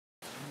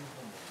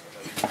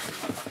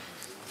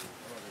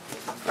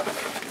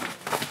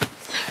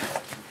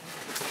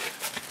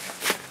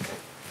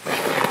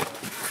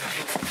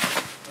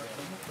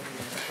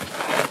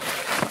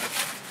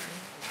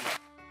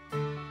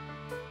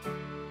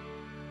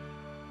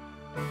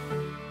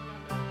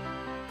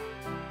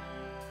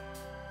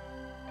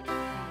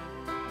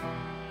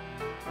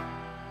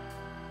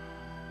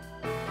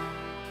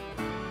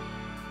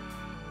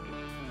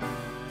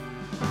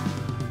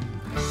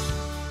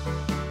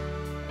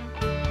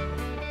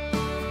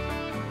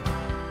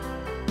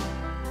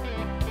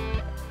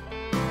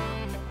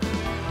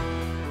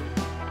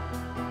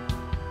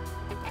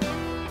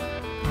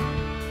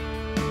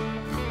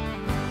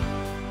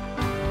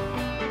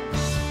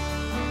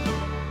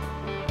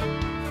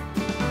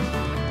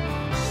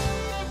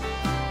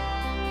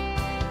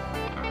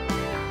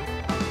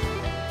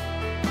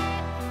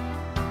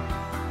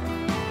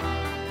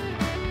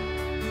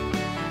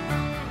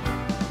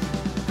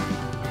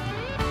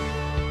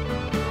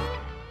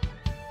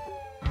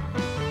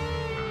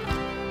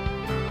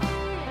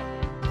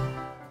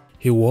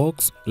He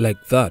walks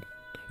like that.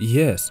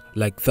 Yes,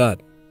 like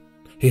that.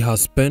 He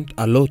has spent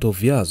a lot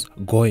of years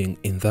going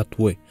in that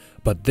way,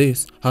 but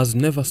this has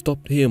never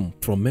stopped him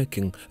from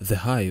making the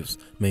hives,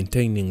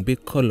 maintaining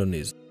big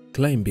colonies,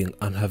 climbing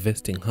and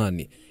harvesting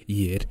honey.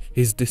 Yet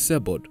he's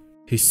disabled.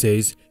 He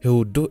says he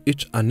will do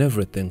each and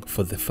everything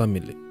for the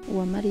family.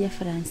 Maria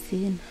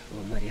Francine.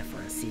 Maria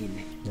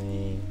Francine.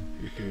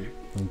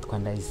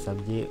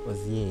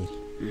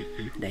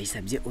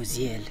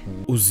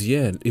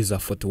 Uziel is a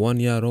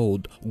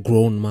 41-year-old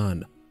grown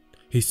man.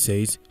 He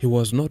says he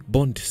was not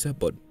born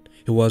disabled.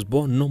 He was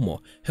born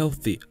normal,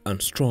 healthy and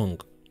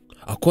strong.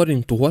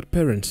 According to what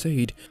parents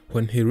said,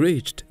 when he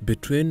reached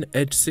between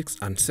age 6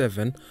 and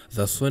 7,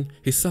 that's when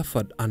he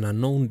suffered an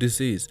unknown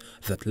disease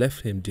that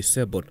left him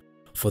disabled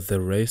for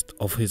the rest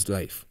of his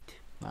life.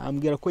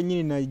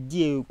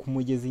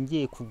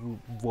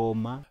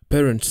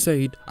 Parents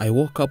said, I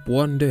woke up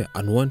one day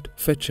and went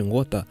fetching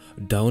water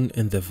down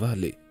in the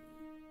valley.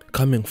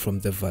 Coming from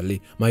the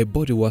valley, my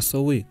body was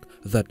so weak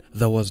that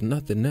there was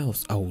nothing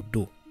else I would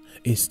do.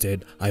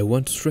 Instead, I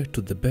went straight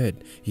to the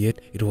bed, yet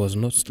it was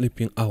not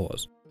sleeping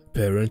hours.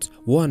 Parents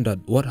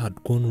wondered what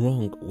had gone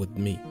wrong with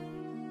me.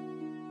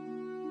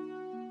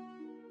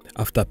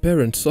 After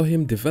parents saw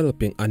him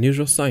developing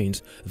unusual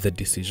signs, the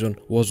decision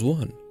was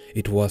one.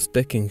 It was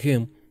taking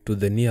him to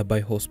the nearby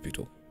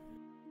hospital.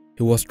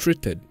 He was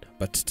treated,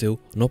 but still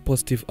no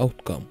positive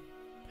outcome.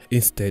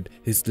 Instead,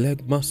 his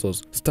leg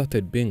muscles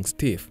started being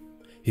stiff.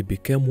 He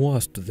became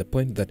worse to the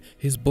point that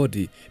his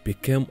body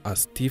became as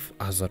stiff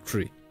as a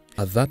tree.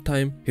 At that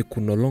time, he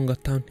could no longer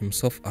turn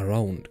himself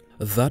around.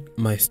 That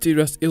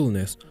mysterious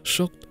illness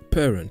shocked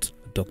parents,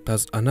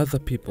 doctors, and other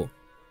people.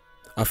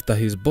 After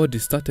his body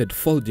started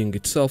folding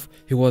itself,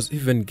 he was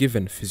even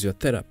given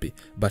physiotherapy,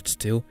 but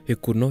still he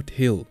could not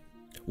heal.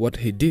 What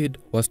he did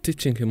was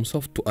teaching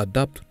himself to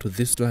adapt to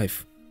this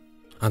life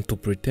and to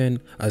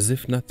pretend as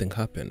if nothing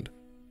happened.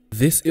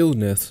 This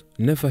illness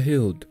never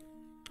healed,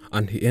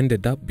 and he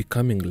ended up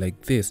becoming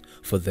like this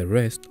for the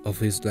rest of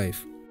his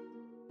life.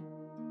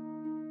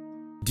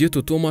 Due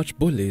to too much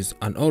bullies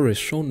and always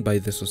shown by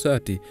the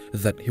society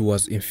that he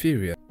was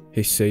inferior,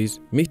 he says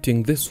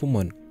meeting this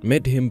woman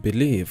made him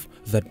believe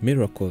that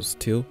miracles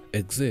still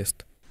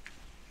exist.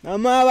 I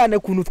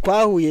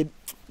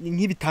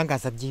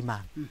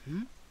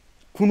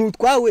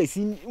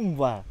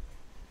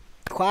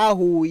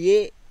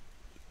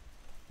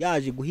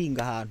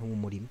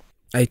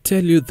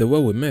tell you, the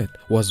way we met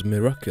was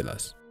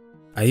miraculous.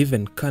 I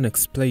even can't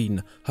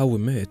explain how we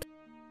met.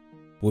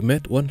 We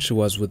met when she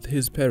was with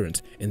his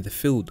parents in the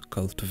field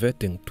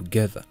cultivating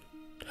together.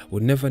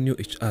 We never knew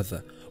each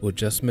other. We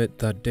just met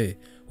that day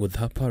with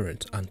her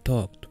parents and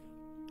talked.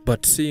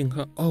 But seeing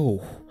her,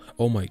 oh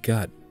my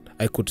God,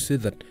 I could see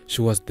that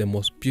she was the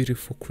most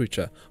beautiful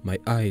creature my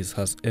eyes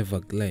has ever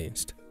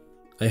glanced.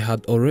 I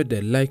had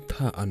already liked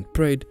her and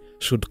prayed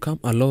she'd come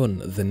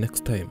alone the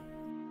next time.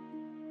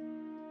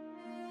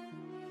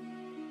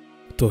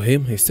 To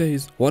him, he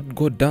says, what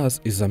God does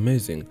is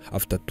amazing.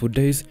 After 2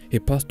 days, he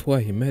passed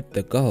where he met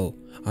the girl,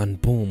 and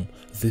boom,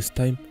 this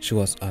time she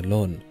was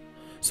alone.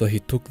 So he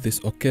took this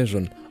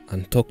occasion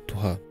and talked to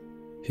her.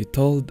 He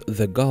told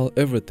the girl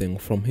everything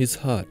from his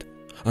heart,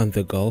 and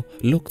the girl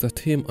looked at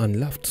him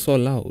and laughed so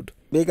loud.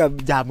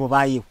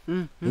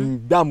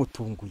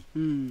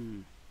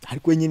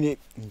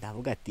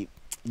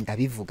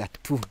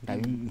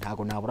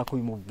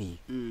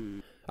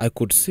 I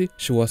could see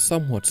she was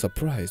somewhat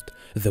surprised.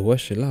 The way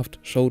she laughed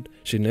showed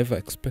she never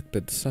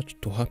expected such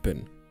to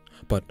happen.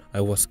 But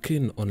I was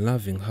keen on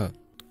loving her.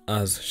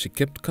 As she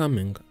kept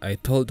coming, I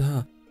told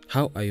her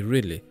how I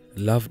really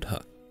loved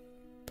her.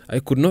 I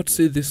could not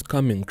see this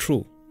coming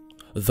true,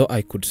 though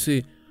I could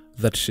see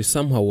that she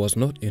somehow was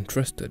not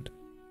interested.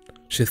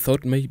 She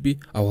thought maybe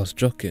I was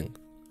joking.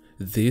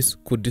 This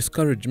could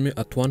discourage me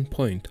at one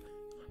point,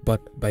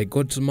 but by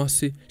God's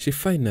mercy, she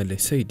finally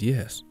said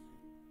yes.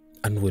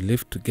 And we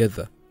lived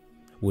together.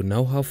 We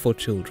now have 4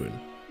 children.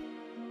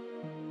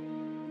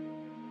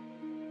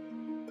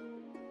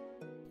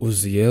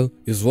 Uziel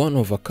is one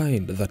of a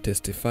kind that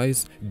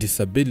testifies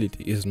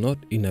disability is not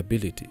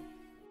inability.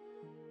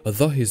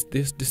 Although he's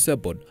this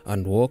disabled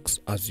and walks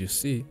as you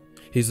see,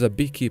 he's a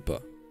beekeeper.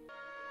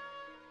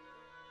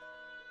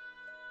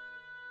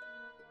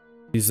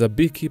 He's a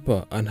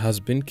beekeeper and has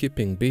been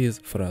keeping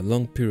bees for a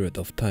long period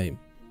of time.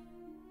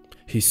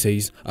 He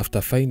says after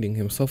finding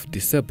himself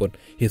disabled,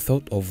 he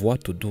thought of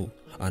what to do,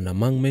 and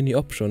among many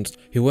options,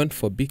 he went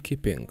for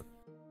beekeeping.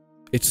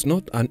 It's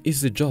not an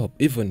easy job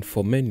even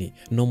for many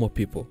normal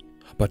people,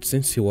 but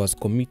since he was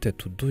committed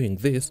to doing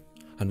this,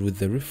 and with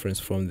the reference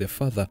from the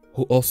father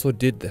who also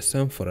did the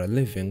same for a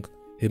living,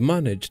 he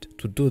managed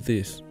to do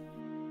this.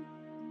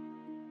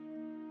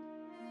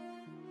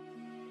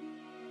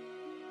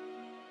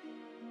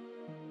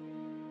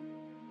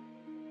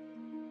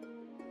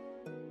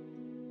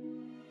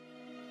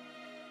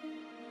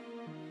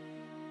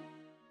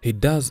 He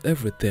does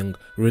everything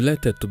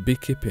related to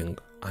beekeeping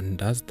and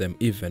does them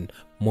even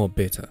more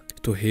better.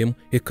 To him,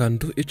 he can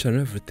do each and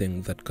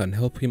everything that can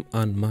help him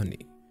earn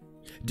money.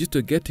 Due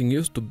to getting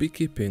used to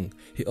beekeeping,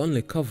 he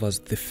only covers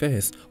the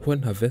face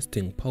when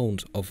harvesting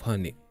pounds of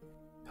honey.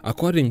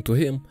 According to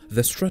him,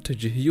 the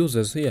strategy he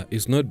uses here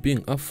is not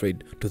being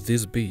afraid to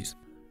these bees.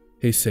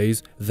 He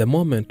says the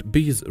moment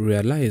bees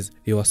realize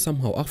you are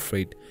somehow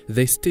afraid,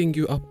 they sting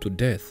you up to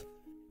death.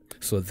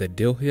 So the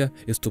deal here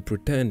is to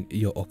pretend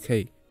you're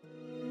okay.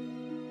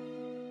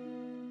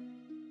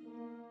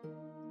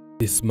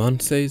 This man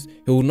says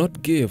he will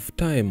not give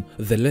time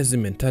the lazy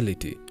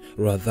mentality.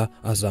 Rather,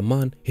 as a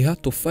man, he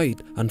had to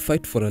fight and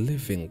fight for a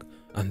living,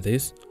 and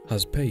this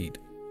has paid.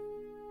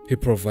 He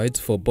provides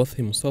for both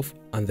himself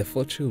and the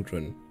 4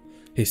 children.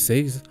 He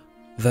says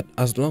that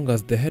as long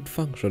as the head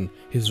function,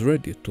 he's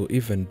ready to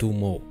even do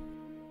more.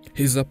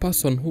 He's a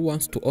person who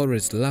wants to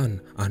always learn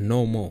and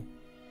know more.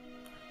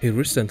 He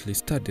recently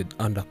studied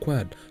and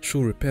acquired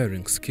shoe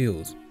repairing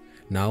skills.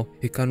 Now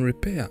he can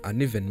repair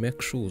and even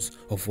make shoes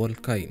of all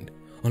kind.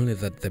 Only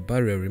that the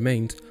barrier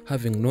remains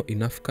having not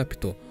enough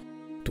capital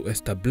to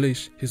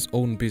establish his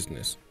own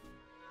business.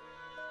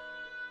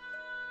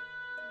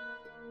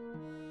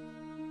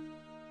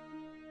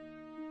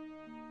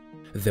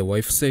 The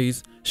wife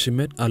says she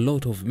met a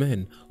lot of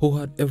men who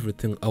had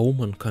everything a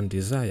woman can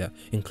desire,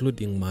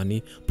 including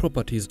money,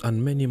 properties,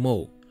 and many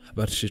more,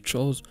 but she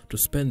chose to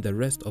spend the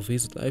rest of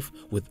his life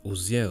with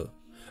Uziel,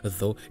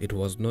 though it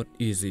was not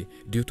easy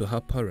due to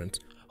her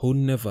parents who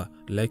never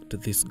liked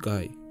this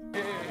guy.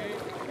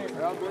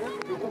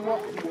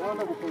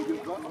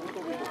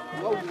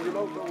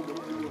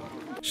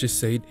 She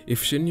said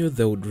if she knew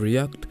they would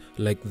react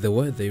like the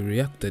way they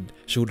reacted,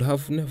 she would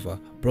have never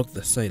broke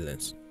the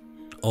silence.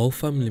 All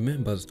family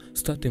members,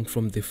 starting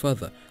from the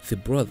father, the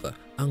brother,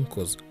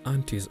 uncles,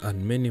 aunties,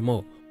 and many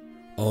more,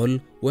 all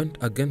went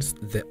against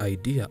the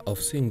idea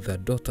of seeing their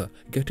daughter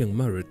getting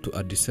married to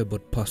a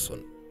disabled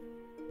person.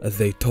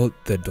 They told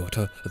the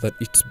daughter that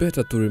it's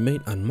better to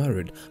remain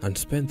unmarried and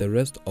spend the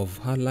rest of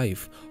her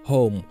life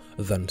home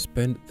than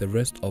spend the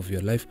rest of your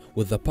life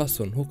with a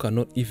person who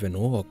cannot even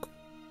walk.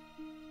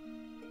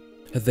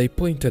 They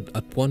pointed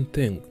at one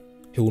thing: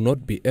 he will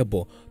not be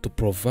able to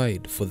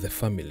provide for the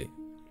family,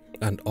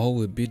 and all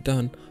will be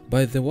done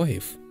by the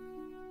wife.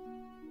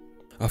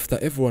 After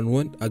everyone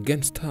went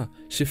against her,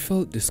 she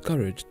felt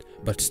discouraged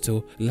but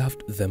still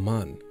loved the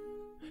man.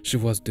 She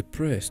was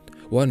depressed,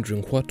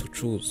 wondering what to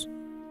choose.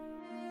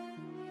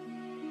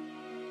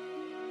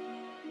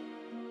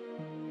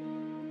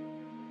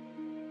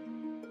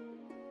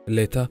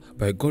 Later,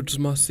 by God's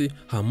mercy,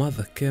 her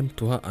mother came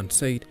to her and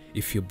said,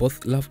 if you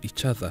both love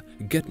each other,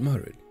 get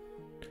married.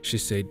 She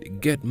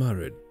said, get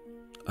married,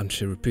 and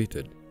she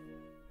repeated.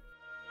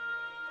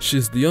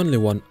 She's the only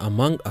one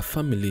among a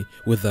family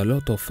with a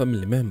lot of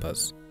family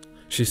members.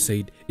 She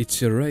said, it's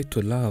your right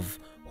to love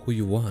who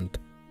you want,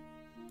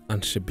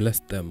 and she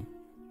blessed them.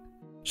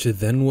 She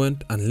then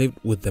went and lived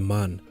with the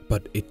man,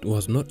 but it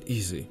was not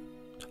easy.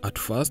 At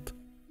first,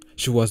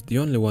 she was the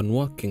only one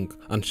working,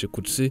 and she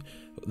could see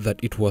that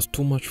it was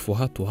too much for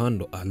her to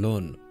handle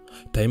alone.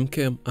 Time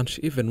came and she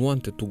even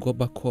wanted to go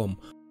back home.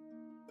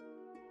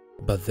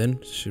 But then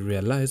she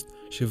realized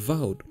she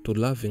vowed to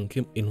loving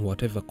him in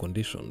whatever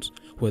conditions,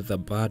 whether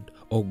bad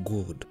or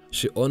good.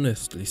 She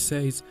honestly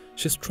says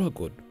she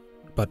struggled,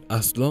 but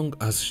as long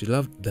as she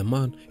loved the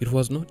man, it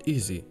was not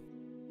easy.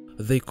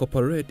 They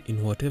cooperate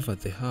in whatever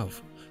they have.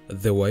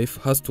 The wife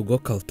has to go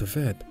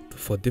cultivate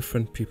for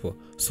different people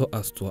so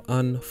as to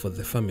earn for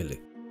the family.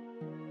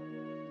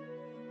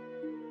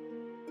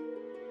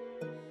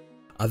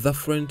 Other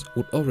friends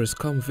would always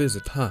come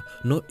visit her,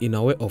 not in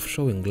a way of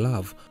showing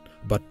love,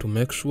 but to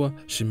make sure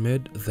she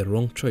made the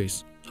wrong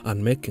choice,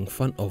 and making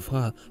fun of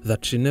her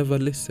that she never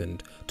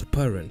listened to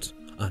parents,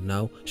 and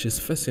now she's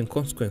facing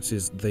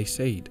consequences, they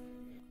said.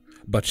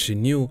 But she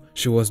knew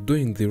she was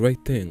doing the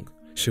right thing.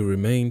 She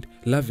remained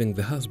loving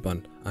the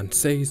husband and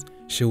says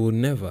she will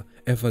never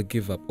ever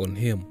give up on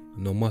him,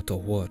 no matter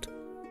what.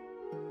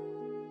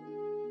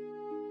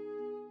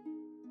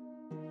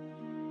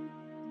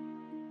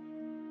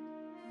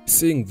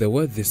 Seeing the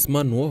way this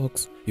man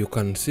walks, you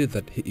can see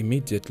that he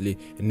immediately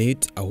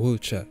needs a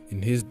wheelchair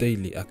in his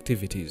daily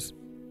activities.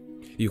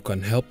 You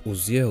can help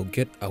Uziel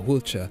get a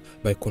wheelchair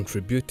by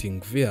contributing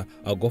via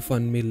a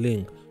GoFundMe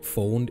link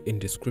found in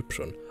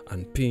description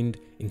and pinned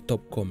in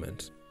top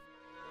comments.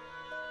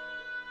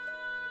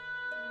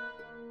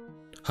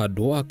 Hard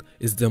work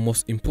is the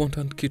most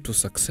important key to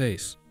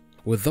success.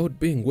 Without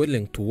being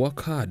willing to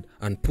work hard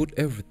and put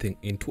everything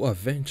into a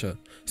venture,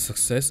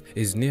 success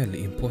is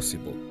nearly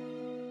impossible.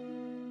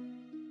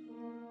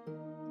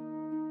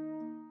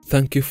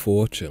 Thank you for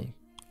watching.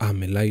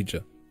 I'm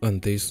Elijah and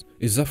this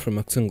is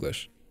Afrimax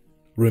English.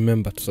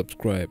 Remember to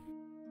subscribe.